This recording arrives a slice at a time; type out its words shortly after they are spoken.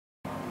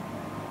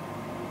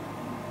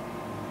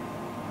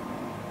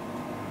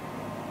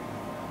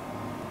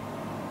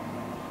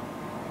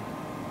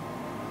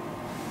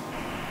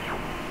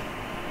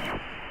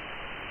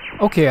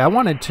Okay, I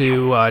wanted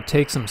to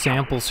take some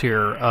samples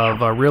here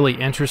of a really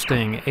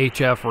interesting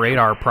HF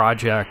radar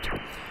project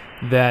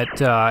that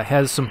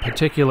has some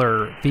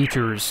particular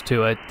features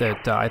to it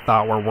that I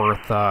thought were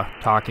worth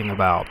talking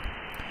about.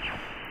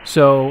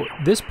 So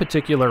this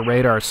particular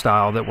radar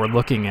style that we're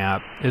looking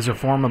at is a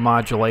form of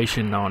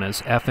modulation known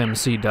as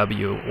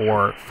FMCW,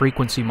 or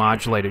frequency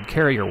modulated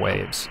carrier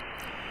waves.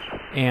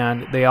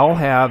 And they all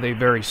have a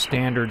very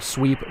standard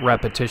sweep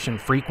repetition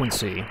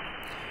frequency.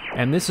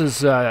 And this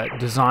is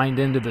designed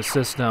into the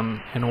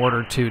system in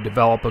order to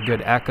develop a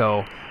good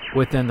echo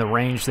within the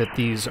range that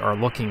these are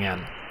looking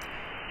in.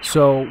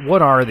 So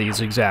what are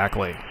these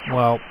exactly?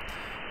 Well,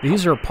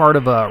 these are part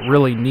of a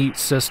really neat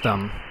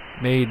system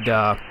made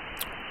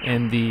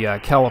in the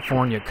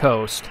California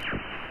coast,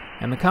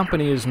 and the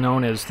company is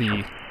known as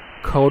the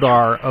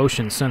CODAR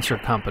Ocean Sensor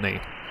Company.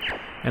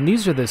 And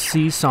these are the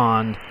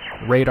CSON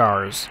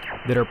radars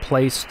that are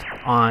placed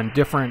on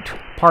different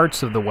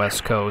parts of the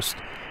West Coast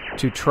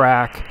to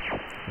track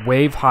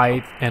wave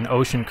height and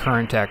ocean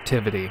current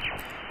activity.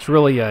 It's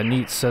really a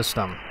neat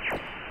system.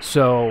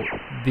 So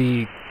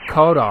the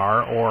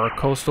CODAR, or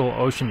Coastal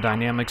Ocean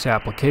Dynamics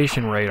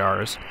Application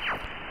radars,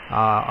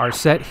 are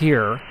set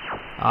here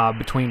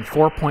between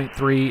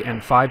 4.3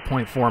 and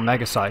 5.4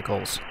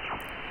 megacycles.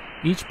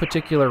 Each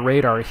particular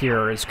radar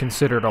here is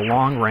considered a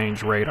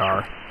long-range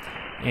radar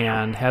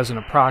and has an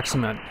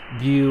approximate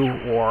view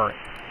or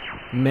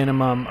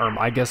minimum, or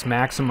I guess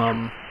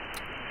maximum,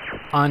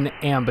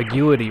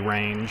 unambiguity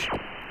range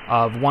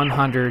of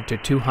 100 to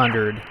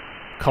 200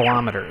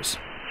 kilometers.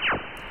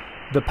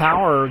 The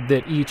power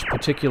that each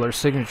particular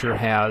signature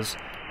has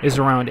is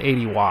around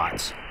 80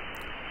 watts.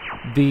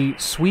 The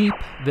sweep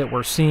that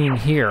we're seeing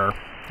here,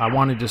 I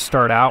wanted to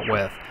start out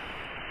with,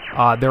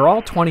 they're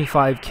all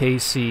 25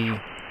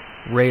 kc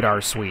radar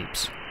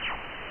sweeps.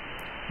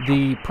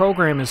 The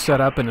program is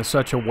set up in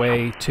such a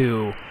way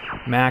to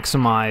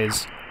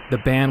maximize the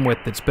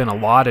bandwidth that's been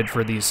allotted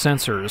for these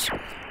sensors,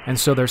 and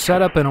so they're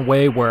set up in a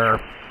way where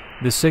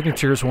the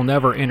signatures will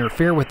never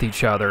interfere with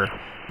each other,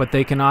 but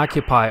they can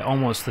occupy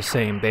almost the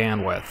same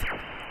bandwidth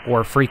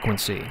or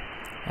frequency.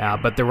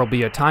 But there will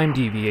be a time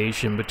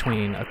deviation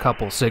between a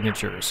couple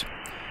signatures.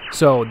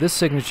 So this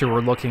signature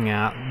we're looking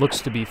at looks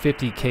to be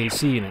 50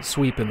 kc in its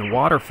sweep in the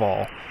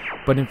waterfall,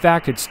 but in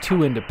fact it's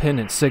two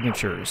independent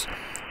signatures.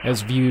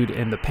 As viewed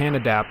in the pan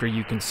adapter,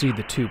 you can see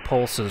the two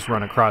pulses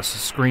run across the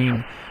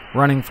screen,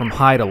 running from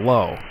high to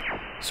low.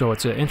 So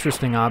it's an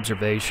interesting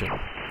observation.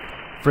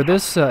 For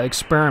this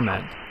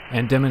experiment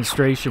and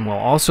demonstration, we'll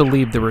also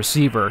leave the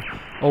receiver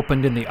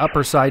opened in the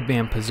upper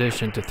sideband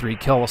position to 3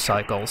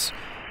 kilocycles.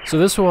 So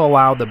this will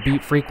allow the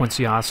beat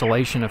frequency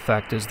oscillation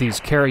effect as these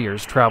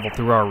carriers travel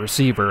through our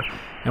receiver,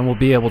 and we'll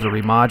be able to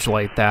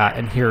remodulate that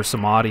and hear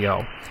some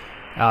audio.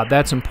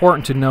 That's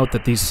important to note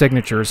that these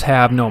signatures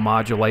have no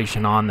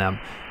modulation on them,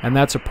 and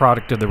that's a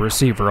product of the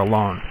receiver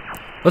alone.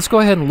 Let's go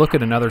ahead and look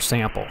at another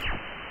sample.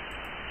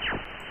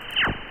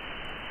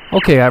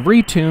 Okay, I've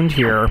retuned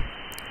here,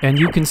 and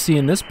you can see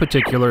in this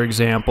particular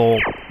example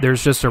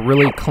there's just a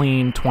really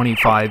clean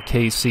 25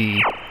 kc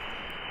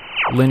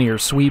linear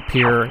sweep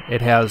here.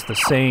 It has the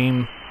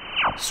same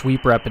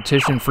sweep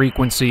repetition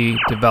frequency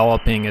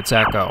developing its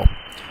echo.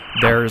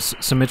 There's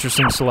some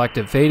interesting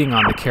selective fading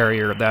on the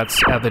carrier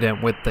that's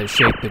evident with the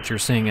shape that you're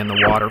seeing in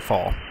the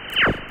waterfall.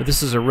 But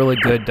this is a really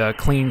good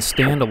clean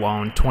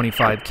standalone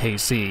 25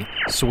 kc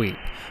sweep.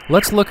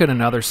 Let's look at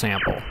another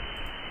sample.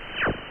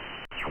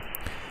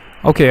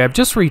 Okay, I've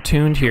just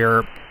retuned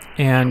here,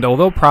 and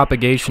although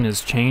propagation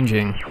is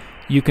changing,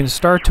 you can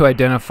start to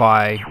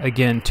identify,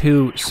 again,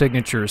 two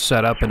signatures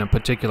set up in a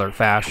particular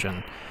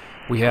fashion.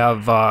 We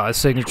have a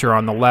signature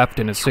on the left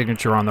and a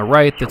signature on the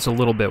right that's a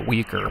little bit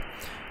weaker.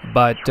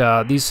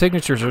 But these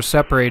signatures are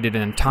separated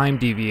in time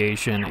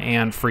deviation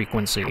and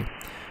frequency.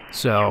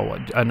 So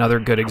another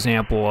good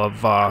example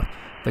of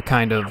the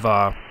kind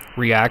of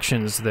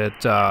reactions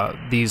that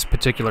these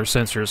particular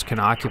sensors can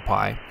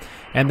occupy.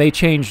 And they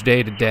change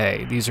day to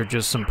day. These are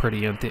just some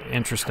pretty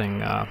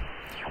interesting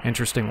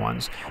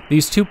ones.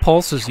 These two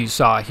pulses you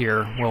saw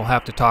here we'll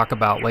have to talk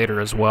about later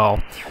as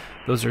well.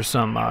 Those are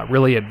some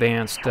really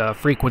advanced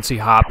frequency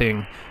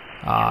hopping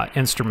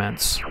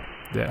instruments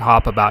that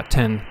hop about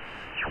 10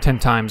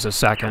 times a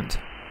second.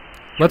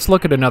 Let's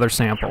look at another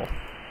sample.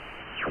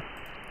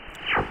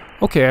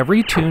 Okay, I've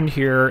retuned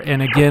here,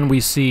 and again we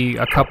see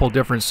a couple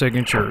different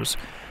signatures.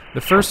 The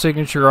first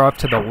signature off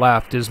to the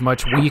left is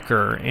much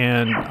weaker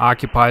and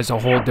occupies a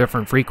whole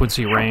different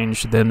frequency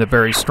range than the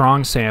very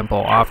strong sample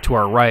off to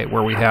our right,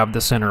 where we have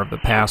the center of the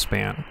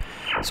passband.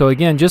 So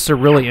again, just a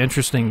really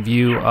interesting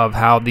view of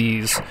how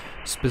these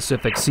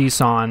specific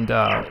CSON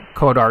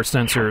CODAR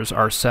sensors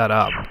are set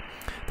up.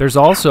 There's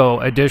also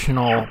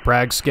additional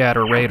Bragg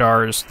scatter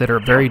radars that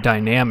are very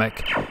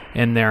dynamic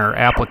in their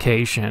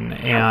application,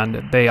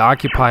 and they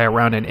occupy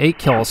around an 8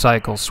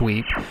 kilocycle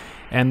sweep,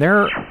 and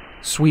their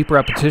sweep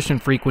repetition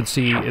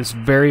frequency is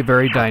very,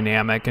 very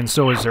dynamic, and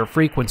so is their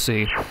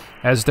frequency,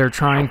 as they're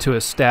trying to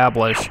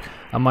establish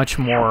a much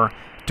more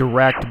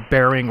direct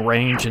bearing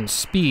range and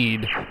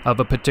speed of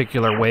a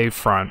particular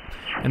wavefront.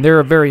 And they're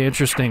a very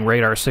interesting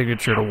radar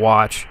signature to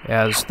watch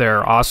as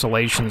their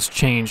oscillations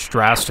change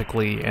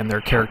drastically and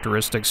their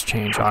characteristics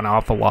change an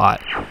awful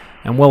lot.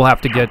 And we'll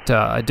have to get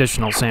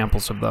additional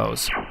samples of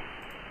those.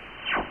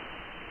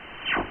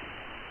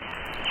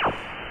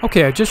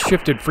 Okay, I just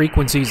shifted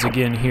frequencies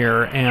again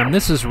here, and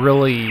this is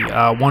really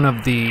one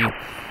of the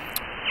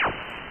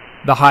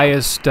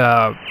highest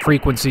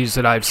frequencies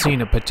that I've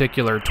seen a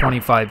particular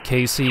 25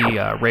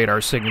 kc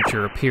radar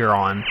signature appear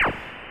on.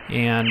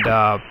 And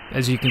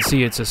as you can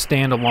see, it's a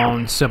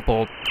standalone,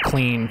 simple,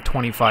 clean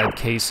 25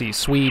 kc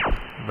sweep,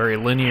 very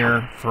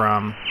linear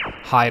from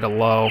high to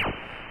low,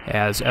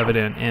 as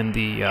evident in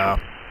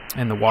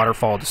the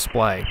waterfall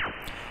display.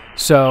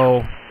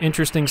 So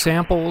interesting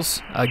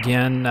samples.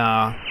 Again,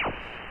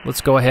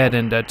 let's go ahead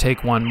and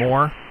take one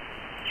more.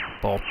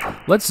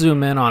 Let's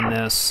zoom in on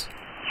this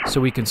so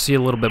we can see a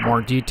little bit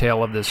more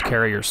detail of this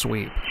carrier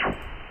sweep.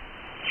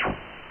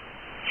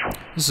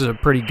 This is a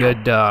pretty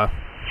good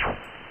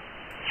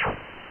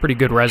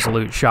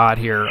resolute shot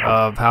here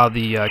of how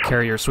the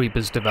carrier sweep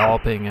is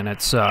developing in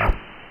its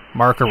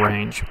marker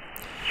range.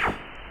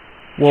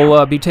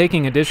 We'll be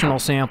taking additional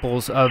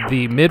samples of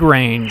the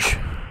mid-range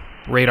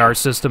radar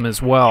system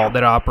as well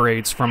that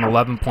operates from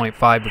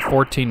 11.5 to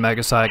 14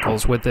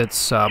 megacycles with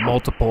its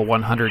multiple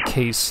 100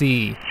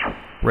 kc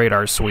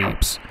radar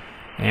sweeps,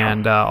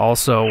 and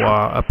also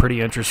a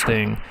pretty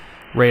interesting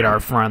radar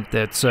front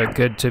that's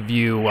good to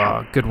view,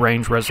 good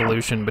range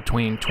resolution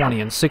between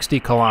 20 and 60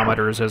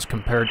 kilometers as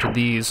compared to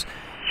these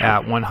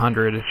at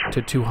 100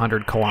 to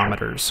 200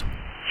 kilometers.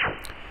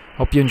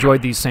 Hope you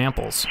enjoyed these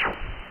samples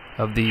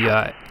of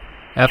the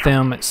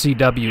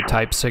FMCW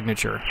type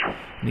signature.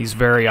 These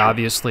very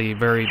obviously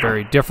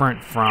very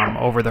different from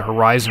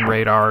over-the-horizon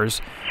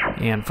radars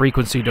and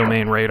frequency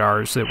domain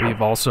radars that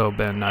we've also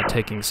been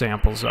taking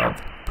samples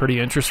of. Pretty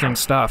interesting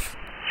stuff.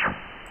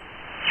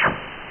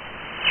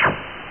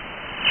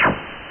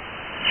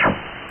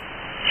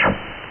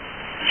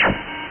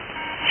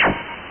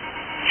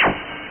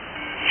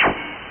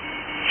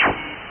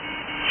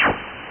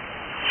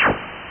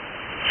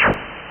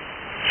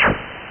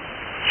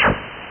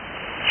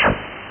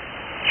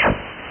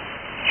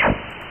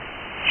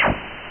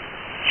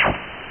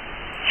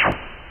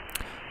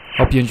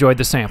 Hope you enjoyed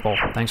the sample.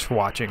 Thanks for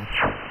watching.